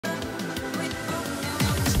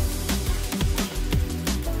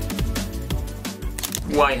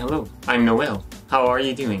Why hello, I'm Noel. How are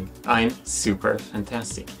you doing? I'm super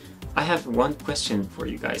fantastic. I have one question for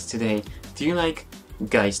you guys today. Do you like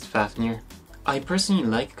GEIST FAFNIR? I personally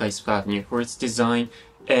like GEIST FAFNIR for its design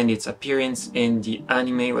and its appearance in the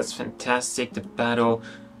anime was fantastic. The battle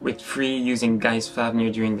with Free using GEIST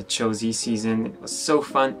FAFNIR during the CHURCHIll season was so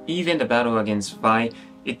fun. Even the battle against Vi,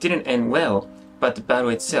 it didn't end well, but the battle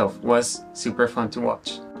itself was super fun to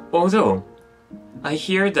watch. Although, I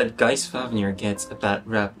hear that GEIST FAFNIR gets a bad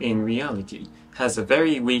rap in reality, has a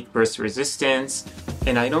very weak burst resistance,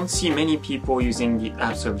 and I don't see many people using the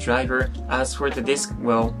Absol driver. As for the disc,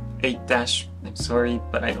 well, 8-, I'm sorry,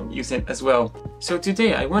 but I don't use it as well. So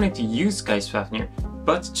today I wanted to use GEIST FAFNIR,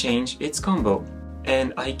 but change its combo.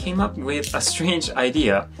 And I came up with a strange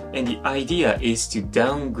idea, and the idea is to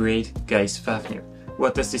downgrade GEIST FAFNIR.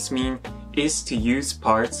 What does this mean? Is to use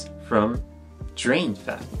parts from Drain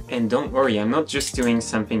Fafnir. And don't worry, I'm not just doing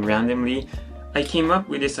something randomly. I came up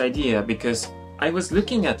with this idea because I was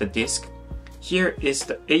looking at the disc. Here is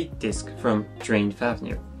the 8 disc from Drain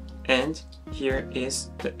Fafnir, and here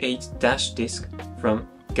is the 8- disc from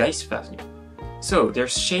GEIST FAFNIR. So their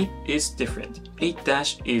shape is different.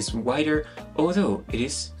 8- is wider, although it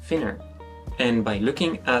is thinner. And by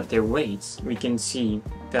looking at their weights, we can see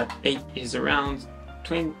that 8 is around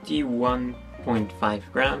 21.5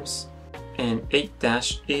 grams and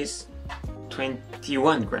 8- is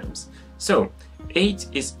 21 grams. So 8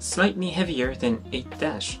 is slightly heavier than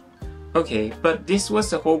 8-. Okay, but this was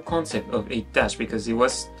the whole concept of 8- because it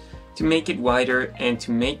was to make it wider and to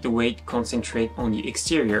make the weight concentrate on the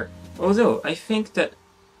exterior. Although I think that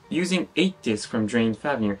using 8 discs from Drain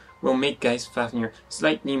Fafnir will make GEIST FAFNIR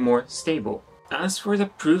slightly more stable. As for the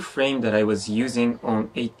proof frame that I was using on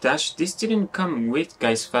 8-, this didn't come with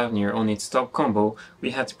GEIST FAFNIR on its top combo.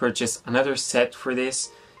 We had to purchase another set for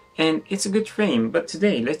this, and it's a good frame, but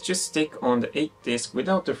today let's just stick on the 8 disc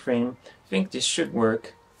without the frame. I think this should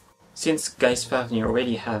work. Since GEIST FAFNIR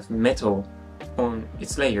already have metal on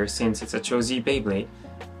its layer since it's a CHURCHIll beyblade,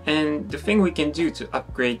 and the thing we can do to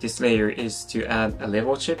upgrade this layer is to add a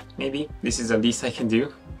level chip, maybe. This is the least I can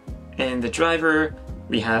do. And the driver,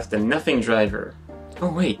 we have the Nothing driver.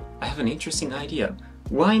 Oh wait, I have an interesting idea.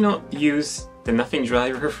 Why not use the Nothing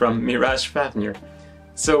driver from Mirage Fafnir?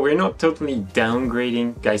 So we're not totally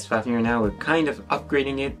downgrading GEIST FAFNIR now, we're kind of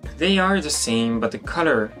upgrading it. They are the same, but the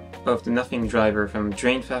color of the Nothing driver from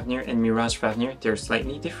Drain Fafnir and Mirage Fafnir, they're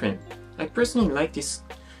slightly different. I personally like this,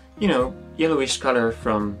 you know, yellowish color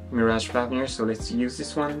from Mirage Fafnir, so let's use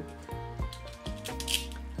this one.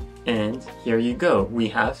 And here you go, we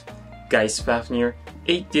have GEIST FAFNIR,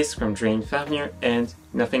 8 discs from Drain Fafnir, and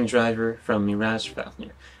Nothing driver from Mirage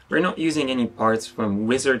Fafnir. We're not using any parts from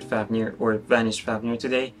Wizard Fafnir or Vanish Fafnir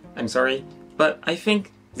today, I'm sorry, but I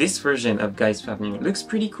think this version of GEIST FAFNIR looks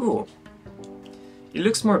pretty cool. It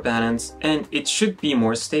looks more balanced and it should be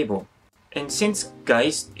more stable. And since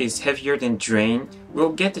GEIST is heavier than Drain,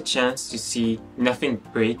 we'll get the chance to see Nothing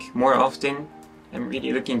break more often. I'm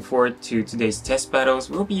really looking forward to today's test battles.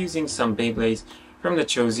 We'll be using some Beyblades from the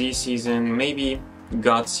CHURCHIll season, maybe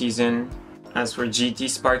God season. As for GT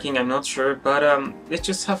sparking, I'm not sure, but let's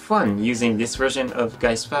just have fun using this version of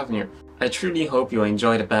GEIST FAFNIR. I truly hope you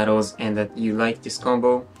enjoy the battles and that you like this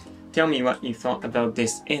combo. Tell me what you thought about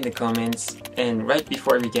this in the comments, and right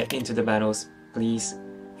before we get into the battles, please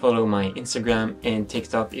follow my Instagram and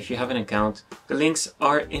TikTok if you have an account. The links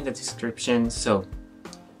are in the description, so...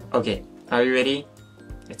 Okay, are you ready?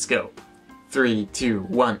 Let's go. 3, 2,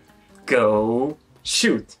 1, go!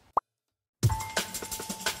 Shoot!